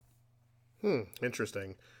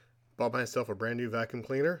Interesting. Bought myself a brand new vacuum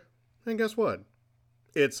cleaner, and guess what?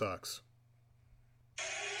 It sucks. It's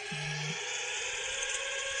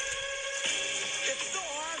so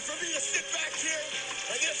hard for me to sit back here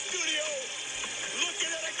in this studio looking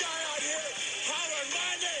at a guy out here hollering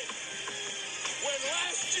my name when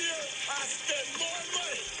last year I spent more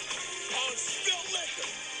money on spilled liquor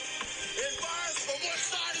in bars from one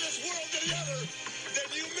side of this world to the other than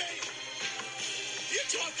you made. You're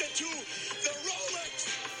talking to the Rolex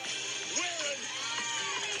wearing,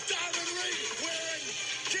 diamond ring wearing,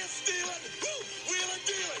 kiss stealing, wheeling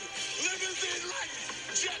dealing, limousine riding,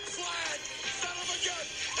 jet flying, son of a gun,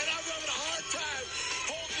 and I'm having a hard time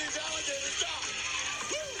holding these alligators down.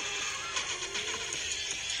 Woo!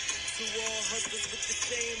 To all husbands with the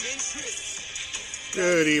same interests.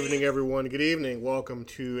 Good evening, everyone. Good evening. Welcome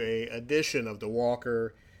to a edition of the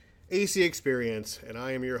Walker AC Experience, and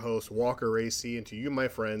I am your host, Walker AC, and to you, my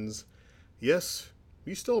friends, yes,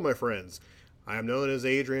 you still my friends. I am known as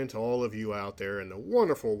Adrian to all of you out there in the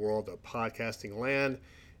wonderful world of podcasting land,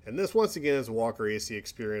 and this once again is Walker AC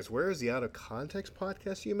Experience. Where is the Out of Context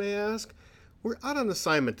podcast, you may ask? We're out on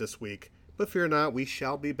assignment this week, but fear not, we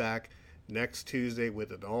shall be back next Tuesday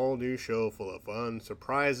with an all-new show full of fun,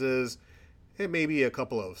 surprises, and maybe a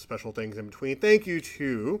couple of special things in between. Thank you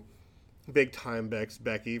to Big Time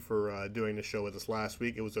Becky for doing the show with us last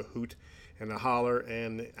week. It was a hoot and a holler,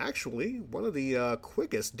 and actually one of the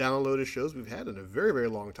quickest downloaded shows we've had in a very, very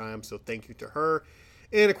long time, so thank you to her.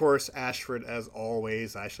 And of course, Ashford, as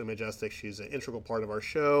always, Ashley Majestic. She's an integral part of our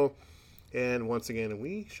show. And once again,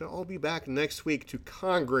 we shall all be back next week to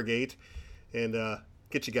congregate and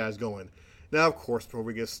get you guys going. Now, of course, before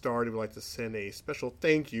we get started, we'd like to send a special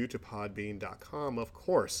thank you to Podbean.com, of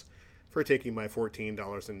course, for taking my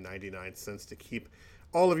 $14.99 to keep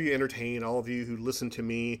all of you entertained, all of you who listen to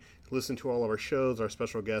me, listen to all of our shows, our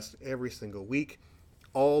special guests every single week,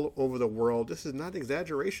 all over the world. This is not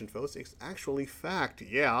exaggeration, folks. It's actually fact,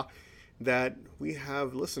 that we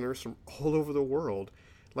have listeners from all over the world.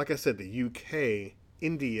 Like I said, the UK,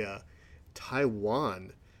 India,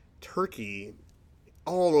 Taiwan, Turkey,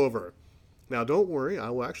 all over. Now, don't worry. I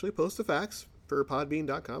will actually post the facts for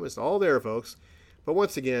Podbean.com. It's all there, folks. But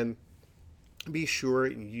once again, be sure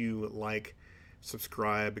you like,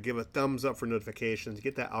 subscribe, give a thumbs up for notifications,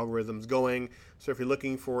 get that algorithms going. So if you're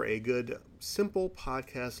looking for a good, simple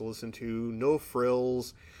podcast to listen to, no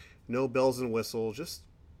frills, no bells and whistles, just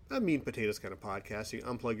a meat and potatoes kind of podcast, you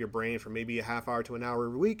unplug your brain for maybe a half hour to an hour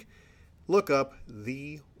every week, look up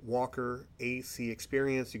The Walker AC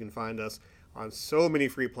Experience. You can find us on so many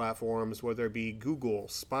free platforms, whether it be Google,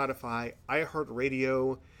 Spotify,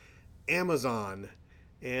 iHeartRadio, Amazon,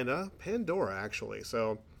 and Pandora, actually.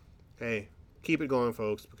 So, hey, keep it going,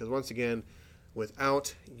 folks, because once again,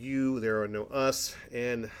 without you, there are no us.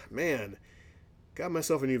 And, man, got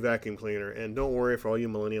myself a new vacuum cleaner. And don't worry, for all you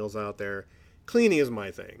millennials out there, cleaning is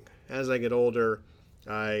my thing. As I get older,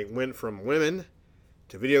 I went from women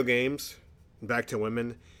to video games, back to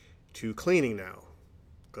women, to cleaning now.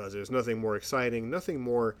 Because there's nothing more exciting, nothing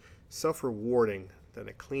more self-rewarding than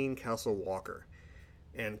a clean Castle Walker.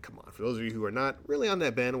 And come on, for those of you who are not really on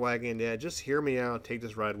that bandwagon yet, just hear me out, take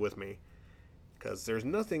this ride with me. Because there's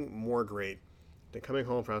nothing more great than coming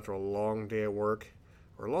home after a long day at work,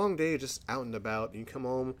 or a long day just out and about, and you come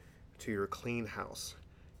home to your clean house.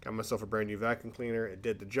 Got myself a brand new vacuum cleaner, it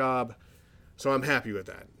did the job, so I'm happy with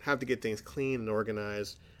that. Have to get things clean and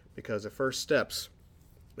organized, because the first steps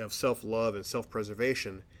of self-love and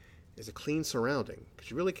self-preservation is a clean surrounding,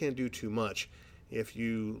 because you really can't do too much if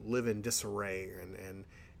you live in disarray and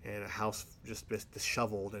a house just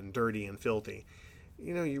disheveled and dirty and filthy.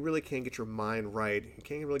 You know, you really can't get your mind right. You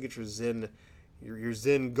can't really get your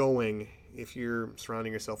zen going if you're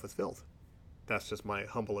surrounding yourself with filth. That's just my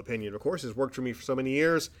humble opinion. Of course, it's worked for me for so many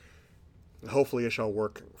years. Hopefully it shall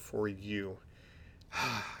work for you.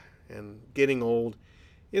 And getting old.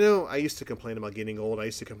 You know, I used to complain about getting old. I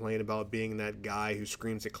used to complain about being that guy who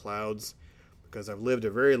screams at clouds, because I've lived a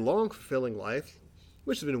very long, fulfilling life,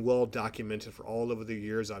 which has been well documented for all over the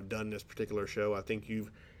years I've done this particular show. I think you've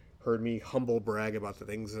heard me humble brag about the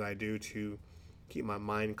things that I do to keep my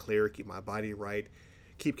mind clear, keep my body right,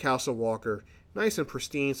 keep Castle Walker nice and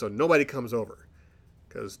pristine so nobody comes over,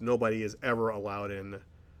 because nobody is ever allowed in,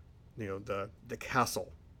 the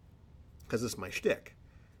castle, because it's my shtick.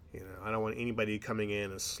 I don't want anybody coming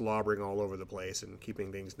in and slobbering all over the place and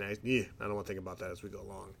keeping things nice. I don't want to think about that as we go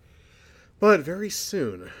along. But very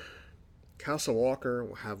soon, Castle Walker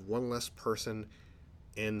will have one less person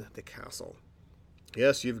in the castle.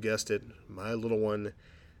 Yes, you've guessed it. My little one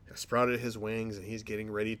has sprouted his wings, and he's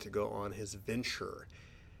getting ready to go on his venture.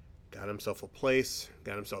 got himself a place,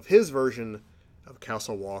 got himself his version of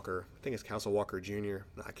Castle Walker. I think it's Castle Walker Jr.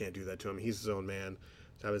 No, I can't do that to him. He's his own man.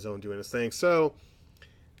 To have his own doing his thing. So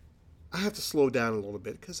I have to slow down a little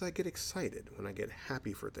bit because I get excited when I get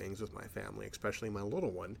happy for things with my family, especially my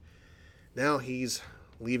little one. Now he's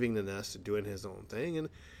leaving the nest and doing his own thing, and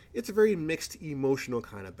it's a very mixed emotional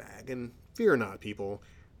kind of bag. And fear not, people,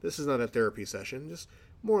 this is not a therapy session, just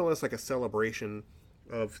more or less like a celebration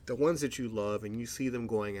of the ones that you love, and you see them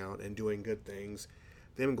going out and doing good things,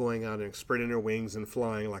 them going out and spreading their wings and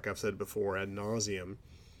flying, like I've said before, ad nauseum.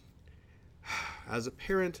 As a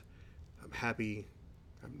parent, I'm happy,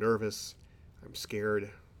 I'm nervous, I'm scared,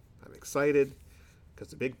 I'm excited, because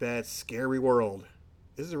the big bad scary world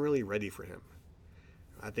isn't really ready for him.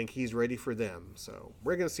 I think he's ready for them, so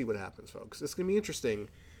we're going to see what happens, folks. It's going to be interesting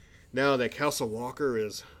now that Castle Walker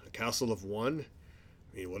is a castle of one.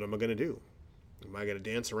 I mean, what am I going to do? Am I going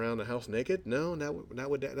to dance around the house naked? No,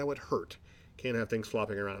 that would hurt. Can't have things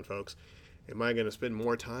flopping around, folks. Am I going to spend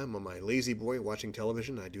more time on my lazy boy watching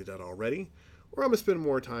television? I do that already. Or I'm going to spend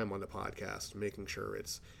more time on the podcast, making sure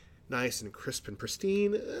it's nice and crisp and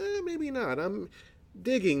pristine? Maybe not. I'm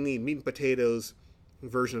digging the meat and potatoes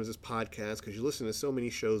version of this podcast because you listen to so many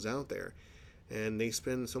shows out there, and they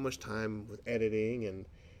spend so much time with editing and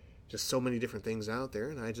just so many different things out there,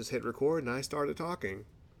 and I just hit record and I started talking.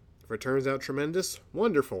 If it turns out tremendous,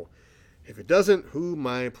 wonderful. If it doesn't,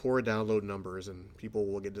 my poor download numbers, and people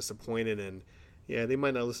will get disappointed, and yeah, they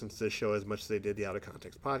might not listen to this show as much as they did the Out of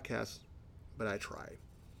Context podcast, but I tried.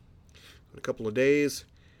 In a couple of days,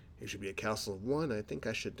 it should be a castle of one. I think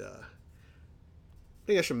I should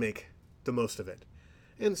make the most of it.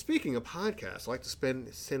 And speaking of podcasts, I'd like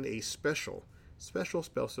to send a special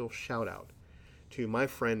shout out to my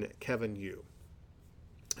friend Kevin Yu.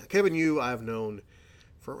 Kevin Yu I've known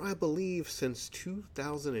for, I believe, since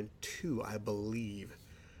 2002, I believe.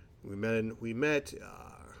 We met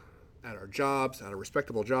at our jobs, at our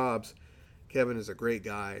respectable jobs. Kevin is a great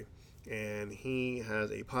guy, and he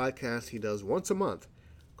has a podcast he does once a month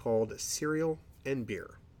called Cereal and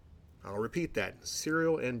Beer. I'll repeat that,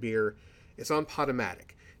 Cereal and Beer. It's on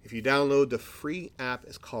Podomatic. If you download the free app,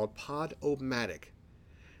 it's called Podomatic,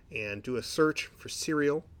 and do a search for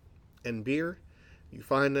Cereal and Beer. You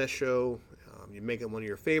find that show, you make it one of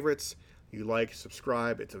your favorites, you like,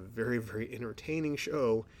 subscribe. It's a very, very entertaining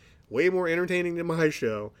show, way more entertaining than my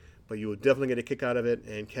show, but you will definitely get a kick out of it,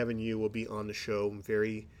 and Kevin Yu will be on the show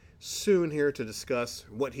very soon here to discuss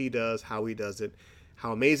what he does, how he does it,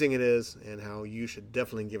 how amazing it is, and how you should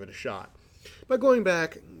definitely give it a shot. But going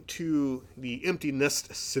back to the empty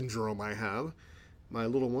nest syndrome I have, my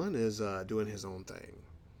little one is doing his own thing.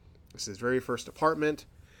 This is his very first apartment,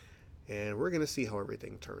 and we're going to see how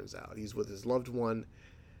everything turns out. He's with his loved one,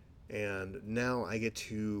 and now I get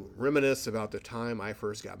to reminisce about the time I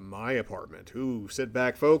first got my apartment. Ooh, sit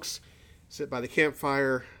back, folks. Sit by the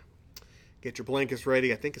campfire. Get your blankets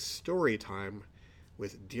ready. I think it's story time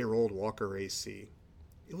with dear old Walker AC.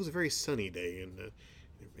 It was a very sunny day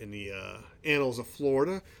in the annals of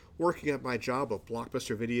Florida, working at my job of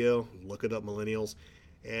Blockbuster Video. Look it up, millennials.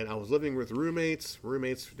 And I was living with roommates.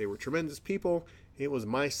 They were tremendous people. It was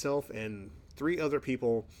myself and 3 other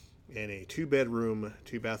people in a 2-bedroom,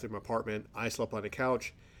 2-bathroom apartment. I slept on a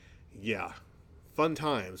couch. Yeah, fun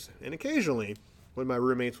times. And occasionally, when my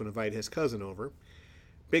roommates would invite his cousin over,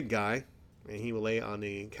 big guy, and he would lay on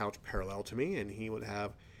the couch parallel to me, and he would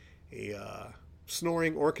have a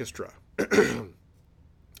snoring orchestra.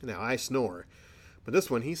 Now, I snore, but this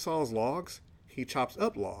one, he saws logs, he chops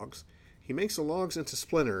up logs, he makes the logs into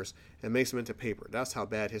splinters and makes them into paper. That's how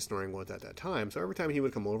bad his snoring was at that time. So every time he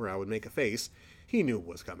would come over, I would make a face. He knew it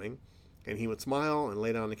was coming, and he would smile and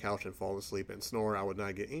lay down on the couch and fall asleep and snore. I would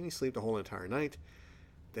not get any sleep the whole entire night.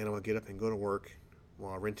 Then I would get up and go to work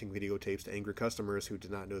while renting videotapes to angry customers who did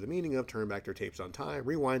not know the meaning of turn back their tapes on time,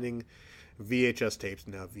 rewinding VHS tapes.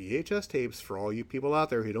 Now, VHS tapes, for all you people out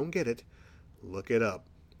there who don't get it, look it up.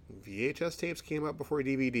 VHS tapes came out before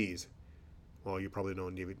DVDs. Well, you probably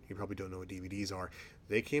don't know what DVDs are.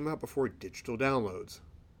 They came out before digital downloads.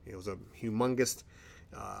 It was a humongous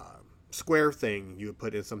square thing you would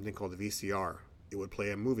put in something called the VCR. It would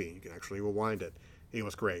play a movie. You could actually rewind it. It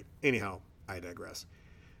was great. Anyhow, I digress.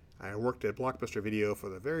 I worked at Blockbuster Video for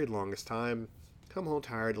the very longest time. Come home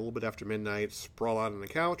tired a little bit after midnight, sprawl out on the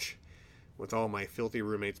couch with all my filthy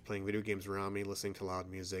roommates playing video games around me, listening to loud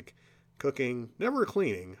music, cooking, never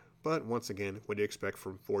cleaning, but once again, what do you expect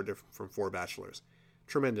from four bachelors?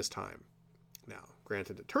 Tremendous time. Now,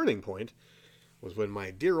 granted, the turning point was when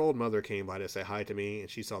my dear old mother came by to say hi to me, and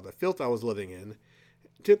she saw the filth I was living in,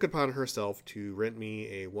 took upon herself to rent me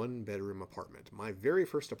a 1-bedroom apartment, my very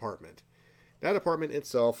first apartment. That apartment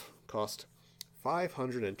itself cost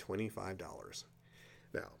 $525.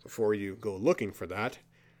 Now, before you go looking for that,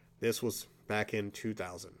 this was back in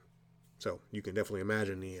 2000. So you can definitely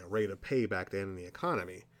imagine the rate of pay back then in the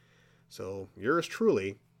economy. So yours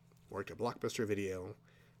truly worked at Blockbuster Video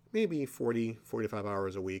maybe 40, 45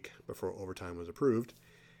 hours a week before overtime was approved.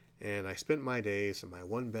 And I spent my days in my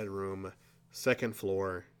one-bedroom, second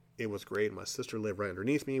floor. It was great. My sister lived right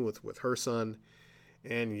underneath me with her son.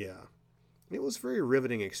 And yeah, it was a very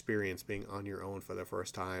riveting experience being on your own for the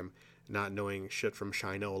first time, not knowing shit from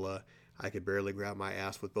Shinola. I could barely grab my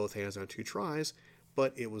ass with both hands on 2 tries,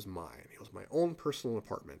 but it was mine. It was my own personal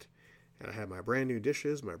apartment. And I had my brand new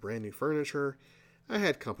dishes, my brand new furniture. I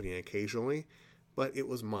had company occasionally, but it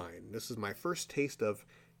was mine. This is my first taste of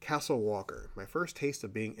Castle Walker, my first taste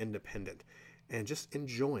of being independent and just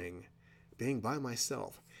enjoying being by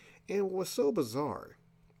myself. And what was so bizarre,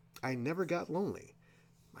 I never got lonely.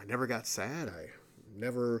 I never got sad. I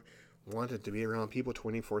never wanted to be around people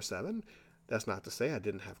 24/7. That's not to say I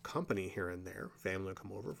didn't have company here and there. Family would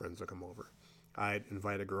come over, friends would come over. I'd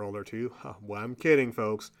invite a girl or two. Well, I'm kidding,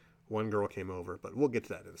 folks. One girl came over, but we'll get to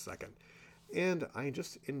that in a second. And I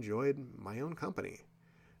just enjoyed my own company.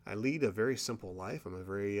 I lead a very simple life. I'm a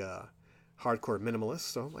very hardcore minimalist,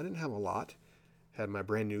 so I didn't have a lot. Had my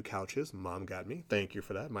brand new couches. Mom got me. Thank you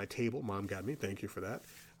for that. My table. Mom got me. Thank you for that.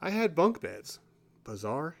 I had bunk beds.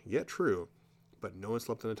 Bizarre, yet true. But no one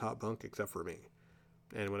slept in the top bunk except for me.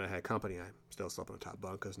 And when I had company, I still slept on the top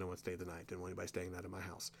bunk because no one stayed the night. Didn't want anybody staying that in my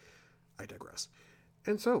house. I digress.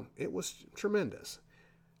 And so, it was tremendous.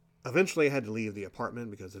 Eventually, I had to leave the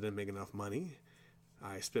apartment because I didn't make enough money.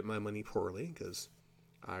 I spent my money poorly because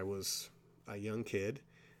I was a young kid.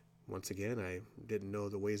 Once again, I didn't know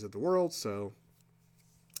the ways of the world, so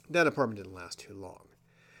that apartment didn't last too long.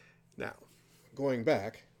 Now, going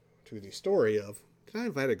back to the story of, did I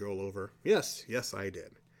invite a girl over? Yes, I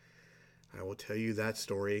did. I will tell you that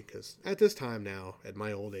story because at this time now, at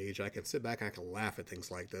my old age, I can sit back and I can laugh at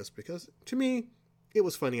things like this because to me, it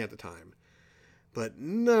was funny at the time, but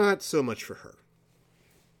not so much for her.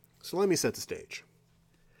 So let me set the stage.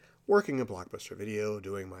 Working at Blockbuster Video,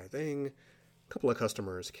 doing my thing, a couple of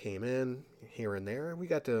customers came in here and there, and we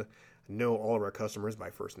got to know all of our customers by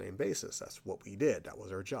first name basis. That's what we did. That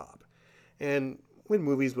was our job. And when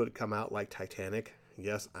movies would come out like Titanic,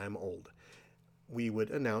 yes, I'm old, we would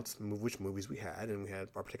announce which movies we had, and we had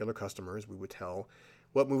our particular customers. We would tell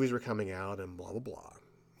what movies were coming out and blah, blah, blah.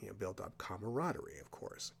 Built up camaraderie, of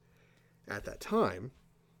course. At that time,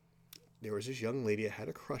 there was this young lady I had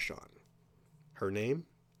a crush on. Her name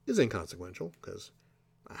is inconsequential, because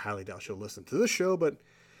I highly doubt she'll listen to this show, but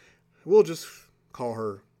we'll just call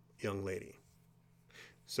her Young Lady.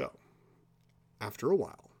 So, after a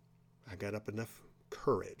while, I got up enough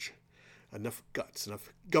courage, enough guts,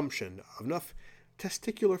 enough gumption, enough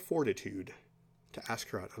testicular fortitude to ask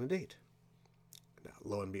her out on a date. Now,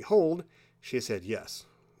 lo and behold, she said yes,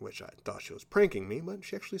 which I thought she was pranking me, but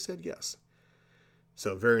she actually said yes.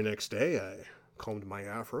 So, very next day, I combed my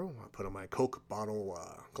afro, I put on my Coke bottle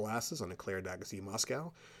glasses on Eclair d'Agassiz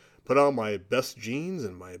Moscow, put on my best jeans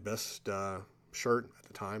and my best shirt at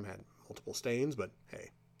the time, had multiple stains, but hey,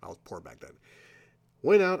 I was poor back then.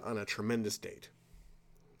 Went out on a tremendous date.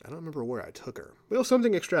 I don't remember where I took her, but it was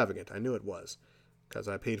something extravagant. I knew it was, because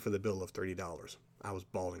I paid for the bill of $30. I was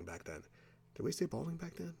bawling back then. Did we say bawling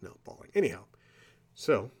back then? No, bawling. Anyhow,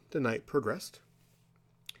 so the night progressed.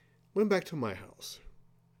 Went back to my house.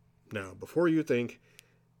 Now, before you think,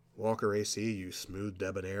 Walker AC, you smooth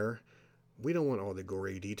debonair, we don't want all the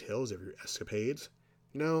gory details of your escapades.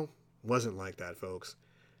 No, wasn't like that, folks.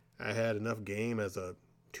 I had enough game as a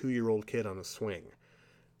 2-year-old kid on a swing.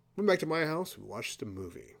 Went back to my house, we watched a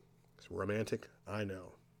movie. It's romantic, I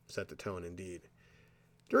know. Set the tone, indeed.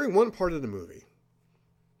 During one part of the movie,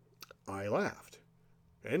 I laughed.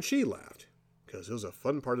 And she laughed, because it was a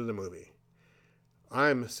fun part of the movie.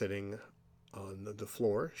 I'm sitting on the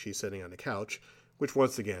floor, she's sitting on the couch, which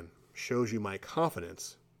once again shows you my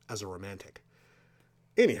confidence as a romantic.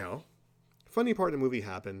 Anyhow, funny part of the movie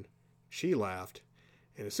happened, she laughed,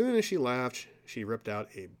 and as soon as she laughed, she ripped out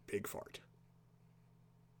a big fart.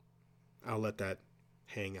 I'll let that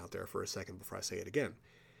hang out there for a second before I say it again.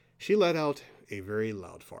 She let out a very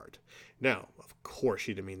loud fart. Now, of course,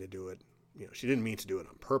 she didn't mean to do it. She didn't mean to do it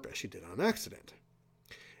on purpose. She did it on accident.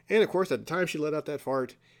 And of course, at the time she let out that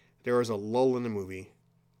fart, there was a lull in the movie,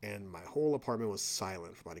 and my whole apartment was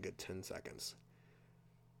silent for about a good 10 seconds.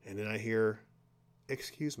 And then I hear,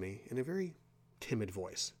 "Excuse me," in a very timid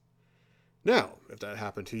voice. Now, if that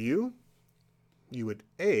happened to you, you would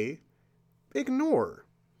A, ignore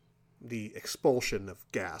the expulsion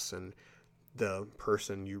of gas and the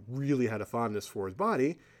person you really had a fondness for his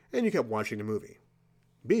body, and you kept watching the movie.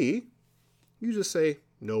 B, you just say,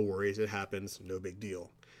 no worries, it happens, no big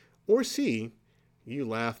deal. Or C, you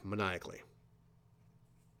laugh maniacally.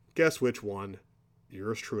 Guess which one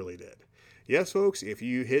yours truly did. Yes, folks, if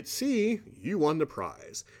you hit C, you won the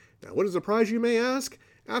prize. Now, what is the prize, you may ask?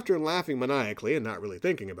 After laughing maniacally and not really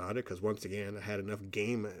thinking about it, because once again, I had enough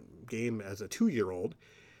game as a 2-year-old,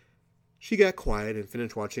 she got quiet and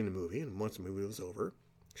finished watching the movie, and once the movie was over,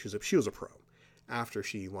 she was a pro. After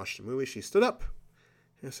she watched the movie, she stood up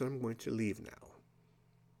and said, I'm going to leave now.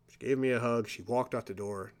 She gave me a hug, she walked out the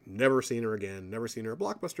door, never seen her again, never seen her at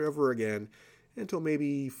Blockbuster ever again, until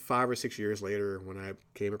maybe 5 or 6 years later when I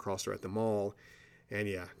came across her at the mall, and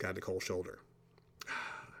yeah, got the cold shoulder.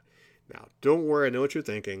 Now, don't worry, I know what you're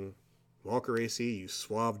thinking. Walker AC, you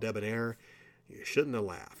suave debonair, you shouldn't have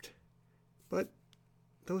laughed. But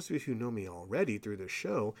those of you who know me already through this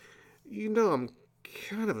show, you know I'm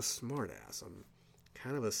kind of a smartass. I'm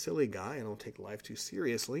kind of a silly guy. I don't take life too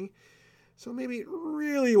seriously. So maybe it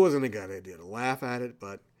really wasn't a good idea to laugh at it,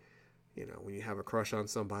 but, you know, when you have a crush on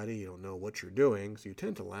somebody, you don't know what you're doing, so you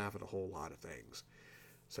tend to laugh at a whole lot of things.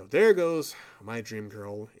 So there goes my dream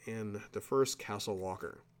girl in the first Castle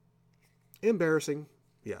Walker. Embarrassing,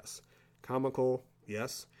 yes. Comical,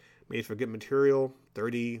 yes. Made for good material,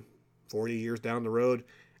 30, 40 years down the road,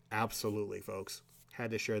 absolutely, folks. Had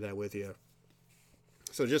to share that with you.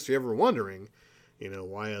 So just if you're ever wondering, you know,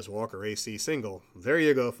 why is Walker AC single? There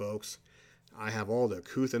you go, folks. I have all the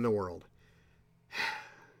couth in the world.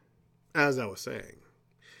 As I was saying,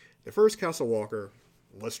 the first Castle Walker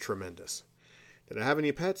was tremendous. Did I have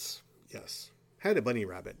any pets? Yes. Had a bunny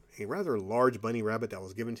rabbit, a rather large bunny rabbit that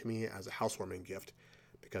was given to me as a housewarming gift,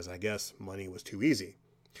 because I guess money was too easy.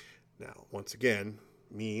 Now, once again,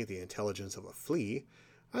 me, the intelligence of a flea,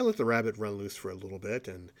 I let the rabbit run loose for a little bit,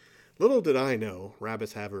 and little did I know,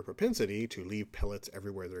 rabbits have a propensity to leave pellets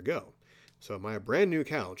everywhere they go. So my brand new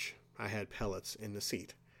couch, I had pellets in the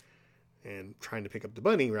seat. And trying to pick up the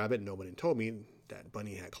bunny rabbit, nobody told me that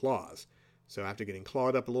bunny had claws. So after getting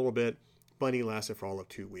clawed up a little bit, bunny lasted for all of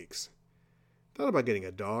 2 weeks. Thought about getting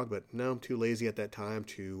a dog, but no, I'm too lazy at that time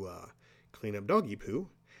to clean up doggy poo.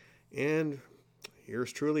 And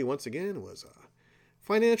yours truly, once again, was a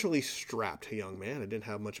financially strapped young man. I didn't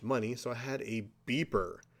have much money, so I had a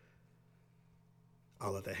beeper.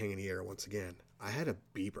 I'll let that hang in the air once again. I had a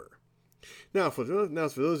beeper. Now, for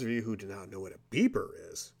those of you who do not know what a beeper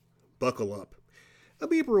is, buckle up. A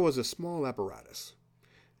beeper was a small apparatus,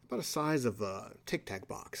 about the size of a Tic Tac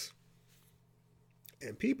box.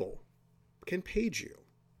 And people can page you.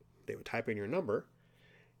 They would type in your number,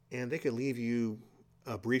 and they could leave you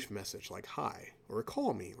a brief message like hi, or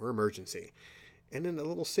call me, or emergency. And then a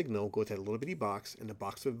little signal would go to that little bitty box, and the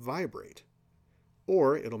box would vibrate.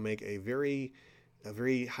 Or it'll make a very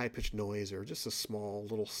high-pitched noise, or just a small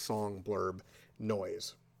little song blurb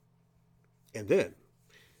noise. And then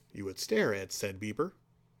you would stare at said beeper.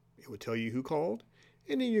 It would tell you who called,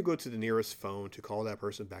 and then you go to the nearest phone to call that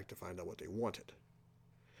person back to find out what they wanted.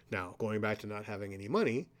 Now, going back to not having any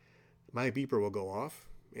money, my beeper will go off,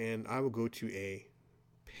 and I will go to a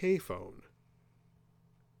payphone.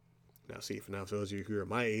 Now, see, for those of you who are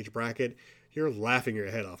my age bracket, you're laughing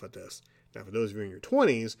your head off at this. Now, for those of you in your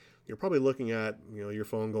 20s, you're probably looking at your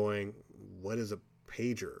phone going, what is a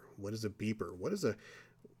pager? What is a beeper? What is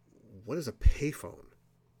a payphone?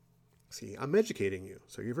 See, I'm educating you,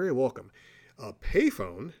 so you're very welcome. A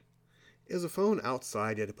payphone is a phone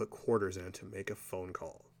outside you had to put quarters in to make a phone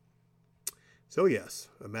call. So yes,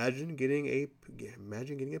 imagine getting a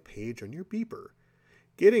page on your beeper,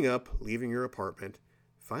 getting up, leaving your apartment,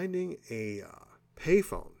 finding a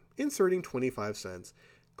payphone, inserting 25 cents,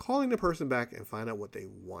 calling the person back and find out what they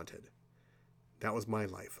wanted. That was my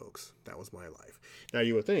life, folks. That was my life. Now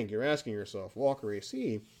you would think, you're asking yourself, Walker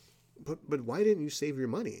AC, but why didn't you save your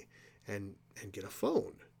money and get a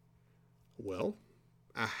phone? Well,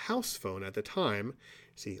 a house phone at the time,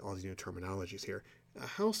 see all these new terminologies here, a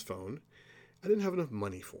house phone, I didn't have enough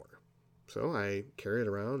money for. So I carried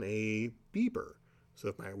around a beeper. So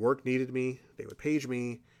if my work needed me, they would page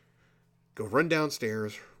me, go run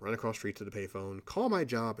downstairs, run across the street to the payphone, call my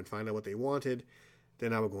job and find out what they wanted,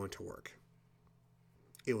 then I would go into work.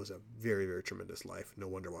 It was a very, very tremendous life. No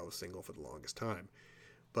wonder why I was single for the longest time.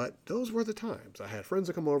 But those were the times. I had friends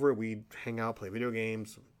that come over, we'd hang out, play video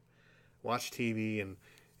games, watch TV, and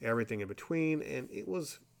everything in between, and it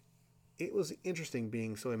was interesting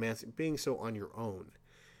being so on your own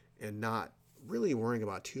and not really worrying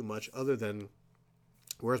about too much other than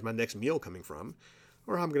where's my next meal coming from,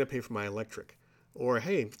 or how I'm going to pay for my electric, or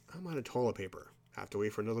hey, I'm out of toilet paper. I have to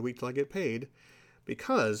wait for another week till I get paid,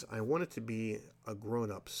 because I wanted to be a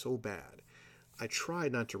grown-up so bad. I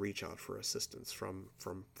tried not to reach out for assistance from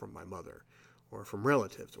my mother, or from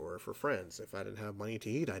relatives, or for friends. If I didn't have money to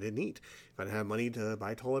eat, I didn't eat. If I didn't have money to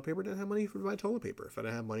buy toilet paper, I didn't have money to buy toilet paper. If I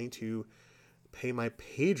didn't have money to pay my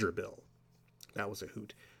pager bill, that was a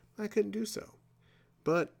hoot, I couldn't do so.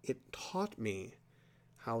 But it taught me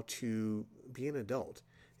how to be an adult.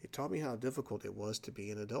 It taught me how difficult it was to be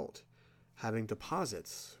an adult, having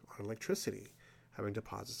deposits on electricity, having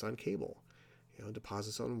deposits on cable,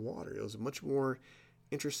 deposits on water. It was much more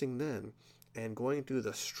interesting then. And going through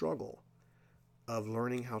the struggle of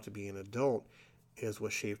learning how to be an adult is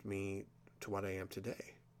what shaped me to what I am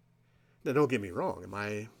today. Now, don't get me wrong.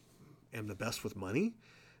 Am the best with money?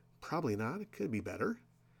 Probably not. It could be better.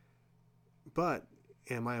 But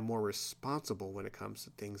am I more responsible when it comes to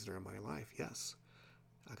things that are in my life? Yes.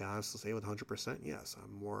 I can honestly say with 100%, yes.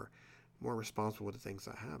 I'm more responsible with the things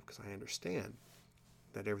I have because I understand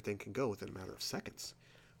that everything can go within a matter of seconds.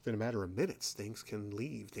 Within a matter of minutes, things can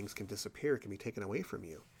leave, things can disappear, can be taken away from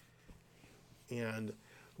you. And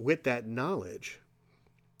with that knowledge,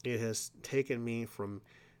 it has taken me from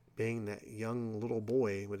being that young little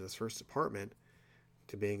boy with his first apartment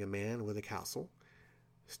to being a man with a castle,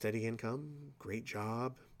 steady income, great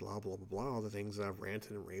job, blah, blah, blah, blah, all the things that I've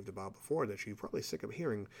ranted and raved about before that you're probably sick of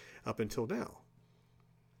hearing up until now.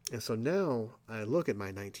 And so now I look at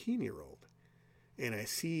my 19-year-old and I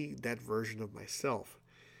see that version of myself,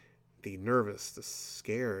 the nervous, the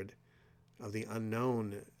scared, of the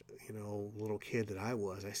unknown, little kid that I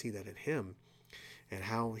was. I see that in him and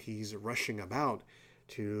how he's rushing about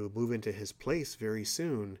to move into his place very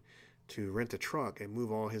soon, to rent a truck and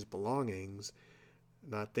move all his belongings,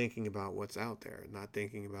 not thinking about what's out there, not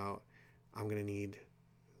thinking about, I'm going to need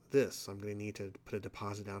this, I'm going to need to put a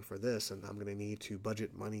deposit down for this, and I'm going to need to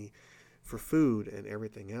budget money for food and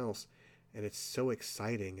everything else. And it's so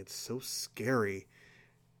exciting, it's so scary,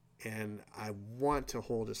 and I want to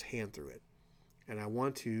hold his hand through it. And I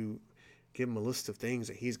want to give him a list of things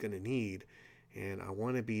that he's going to need, and I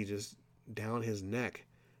want to be just down his neck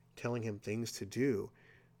telling him things to do.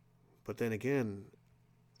 But then again,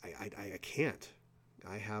 I can't.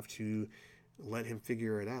 I have to let him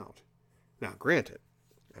figure it out. Now, granted,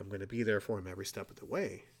 I'm going to be there for him every step of the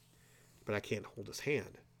way, but I can't hold his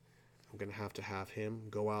hand. I'm going to have him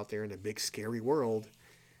go out there in the big scary world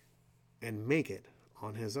and make it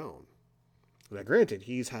on his own. Now, granted,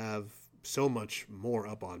 he's have so much more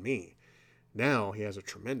up on me. Now he has a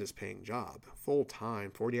tremendous paying job,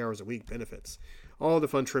 full-time, 40 hours a week, benefits, all the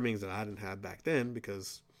fun trimmings that I didn't have back then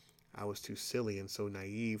because I was too silly and so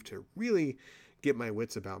naive to really get my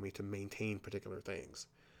wits about me to maintain particular things.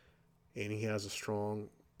 And he has a strong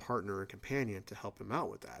partner and companion to help him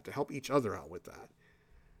out with that, to help each other out with that.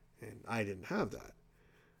 And I didn't have that.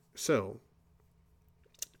 So,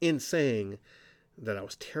 in saying that I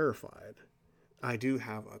was terrified, I do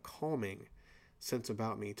have a calming sense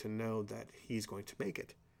about me to know that he's going to make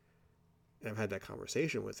it. And I've had that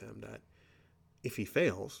conversation with him that if he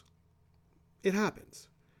fails, it happens.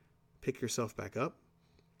 Pick yourself back up,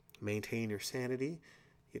 maintain your sanity,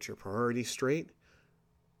 get your priorities straight,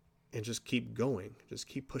 and just keep going. Just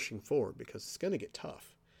keep pushing forward because it's going to get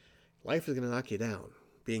tough. Life is going to knock you down.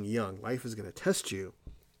 Being young, life is going to test you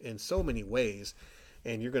in so many ways,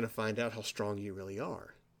 and you're going to find out how strong you really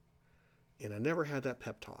are. And I never had that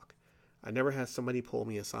pep talk. I never had somebody pull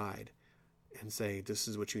me aside and say, this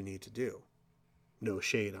is what you need to do. No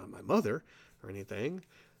shade on my mother or anything,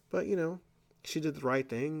 but, she did the right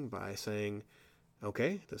thing by saying,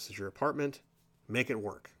 okay, this is your apartment, make it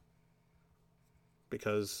work.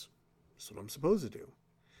 Because that's what I'm supposed to do.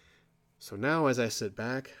 So now as I sit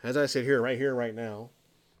here, right now,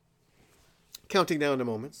 counting down the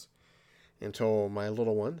moments until my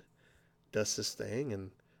little one does this thing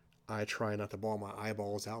and I try not to bawl my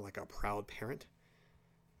eyeballs out like a proud parent,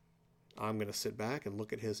 I'm going to sit back and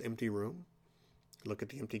look at his empty room, look at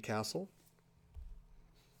the empty castle,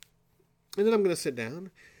 and then I'm going to sit down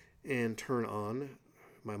and turn on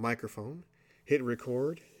my microphone, hit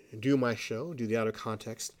record, and do my show, do the Out of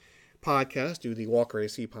Context podcast, do the Walker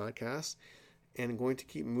AC podcast, and I'm going to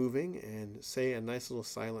keep moving and say a nice little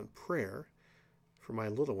silent prayer for my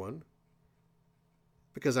little one,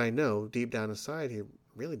 because I know deep down inside he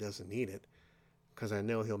really doesn't need it, because I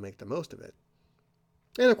know he'll make the most of it.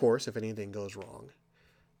 And of course, if anything goes wrong,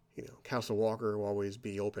 Castle Walker will always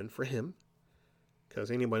be open for him,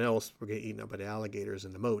 because anyone else will get eaten up by the alligators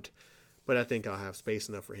in the moat, but I think I'll have space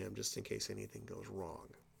enough for him just in case anything goes wrong.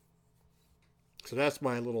 So that's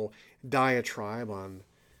my little diatribe on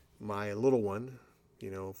my little one,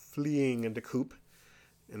 fleeing into coop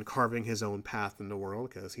and carving his own path in the world,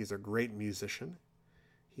 because he's a great musician.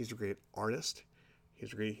 He's a great artist.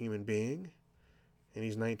 He's a great human being. and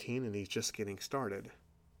he's 19 and he's just getting started.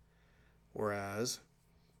 Whereas,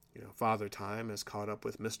 Father Time has caught up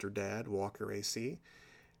with Mr. Dad, Walker AC,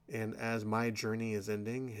 and as my journey is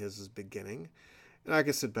ending, his is beginning, and I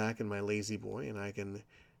can sit back in my lazy boy and I can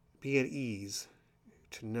be at ease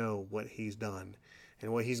to know what he's done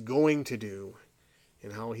and what he's going to do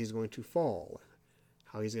and how he's going to fall,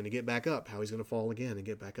 how he's going to get back up, how he's going to fall again and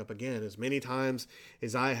get back up again as many times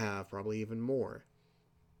as I have, probably even more.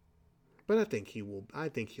 But I think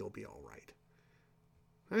he'll be all right.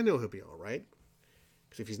 I know he'll be all right.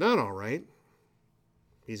 Because if he's not all right,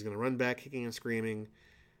 he's going to run back kicking and screaming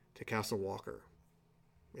to Castle Walker.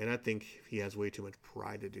 And I think he has way too much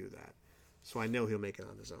pride to do that. So I know he'll make it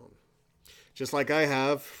on his own. Just like I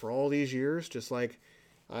have for all these years, just like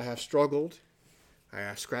I have struggled, I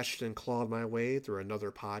have scratched and clawed my way through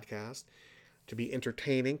another podcast to be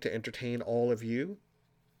entertaining, to entertain all of you,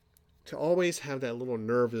 to always have that little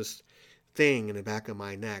nervous thing in the back of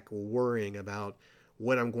my neck worrying about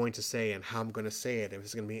what I'm going to say and how I'm going to say it, if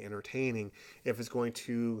it's going to be entertaining, if it's going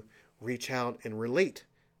to reach out and relate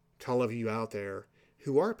to all of you out there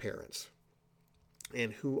who are parents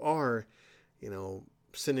and who are,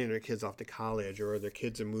 sending their kids off to college, or their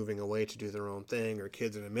kids are moving away to do their own thing, or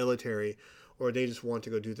kids in the military, or they just want to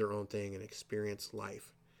go do their own thing and experience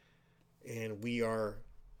life. And we are,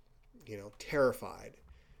 terrified,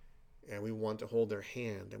 and we want to hold their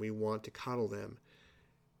hand, and we want to cuddle them,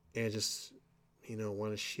 and just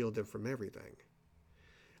want to shield them from everything.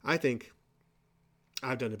 I think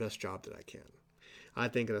I've done the best job that I can. I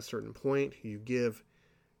think at a certain point, you give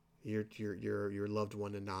your loved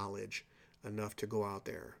one the knowledge enough to go out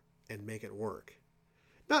there and make it work.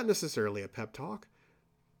 Not necessarily a pep talk,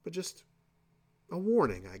 but just a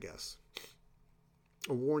warning, I guess.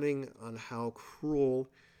 A warning on how cruel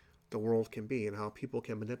the world can be and how people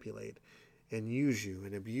can manipulate and use you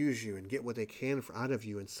and abuse you and get what they can out of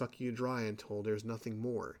you and suck you dry until there's nothing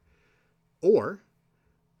more. Or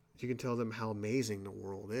you can tell them how amazing the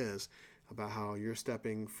world is, about how you're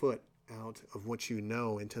stepping foot out of what you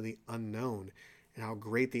know into the unknown, and how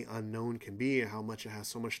great the unknown can be, and how much it has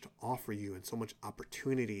so much to offer you and so much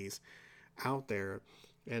opportunities out there,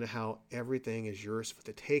 and how everything is yours for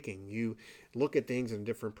the taking. You look at things in a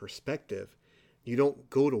different perspective. You don't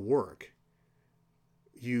go to work.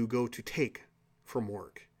 You go to take from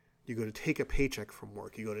work. You go to take a paycheck from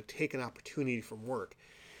work. You go to take an opportunity from work.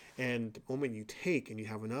 And the moment you take and you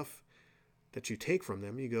have enough that you take from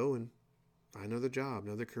them, you go and find another job,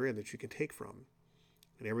 another career that you can take from.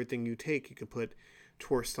 And everything you take, you can put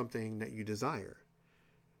towards something that you desire.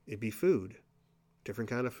 It'd be food, different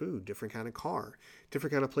kind of food, different kind of car,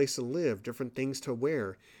 different kind of place to live, different things to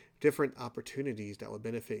wear, different opportunities that would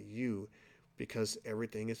benefit you, because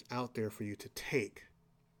everything is out there for you to take.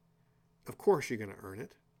 Of course you're going to earn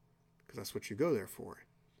it, because that's what you go there for.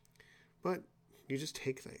 But you just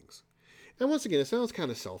take things. And once again, it sounds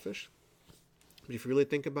kind of selfish, but if you really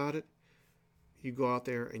think about it, you go out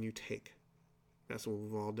there and you take. That's what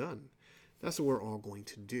we've all done. That's what we're all going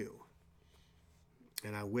to do.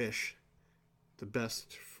 And I wish the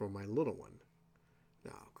best for my little one.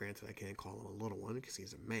 Now, granted, I can't call him a little one because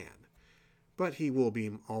he's a man. But he will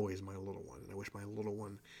be always my little one. And I wish my little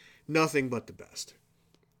one nothing but the best.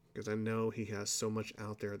 Because I know he has so much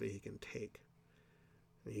out there that he can take.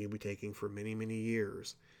 And he'll be taking for many, many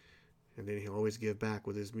years. And then he'll always give back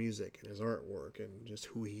with his music and his artwork and just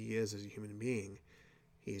who he is as a human being.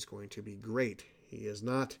 He's going to be great. He is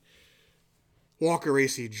not Walker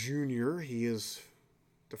AC Jr. He is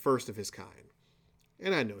the first of his kind.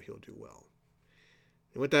 And I know he'll do well.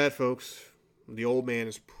 And with that, folks, the old man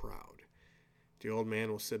is proud. The old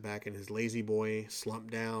man will sit back in his lazy boy,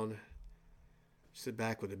 slump down, sit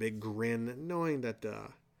back with a big grin, knowing that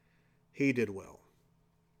he did well.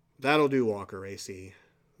 That'll do, Walker AC.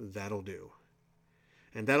 That'll do.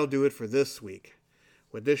 And that'll do it for this week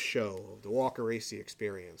with this show of the Walker AC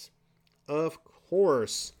Experience. Of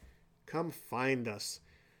course, come find us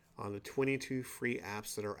on the 22 free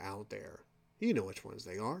apps that are out there. You know which ones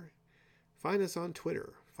they are. Find us on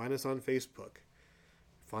Twitter. Find us on Facebook.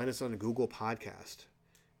 Find us on Google Podcast.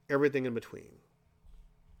 Everything in between.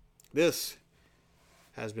 This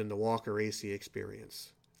has been the Walker AC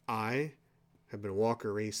Experience. I have been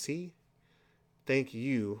Walker AC. Thank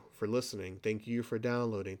you for listening. Thank you for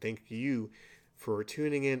downloading. Thank you for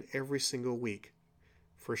tuning in every single week.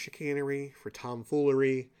 For chicanery, for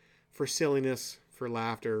tomfoolery, for silliness, for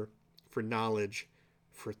laughter, for knowledge,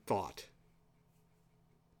 for thought.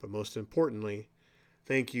 But most importantly,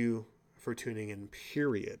 thank you for tuning in,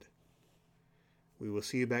 period. We will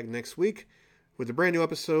see you back next week with a brand new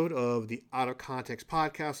episode of the Out of Context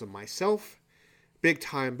podcast of myself, Big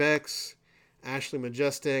Time Bex, Ashley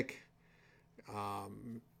Majestic,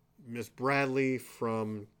 Miss Bradley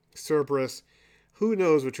from Cerberus. Who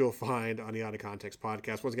knows what you'll find on the Out of Context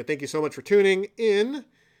podcast. Once again, thank you so much for tuning in.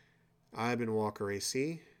 I've been Walker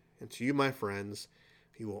AC, and to you, my friends,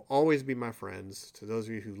 you will always be my friends. To those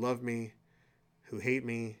of you who love me, who hate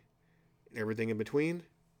me, and everything in between,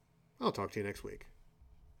 I'll talk to you next week.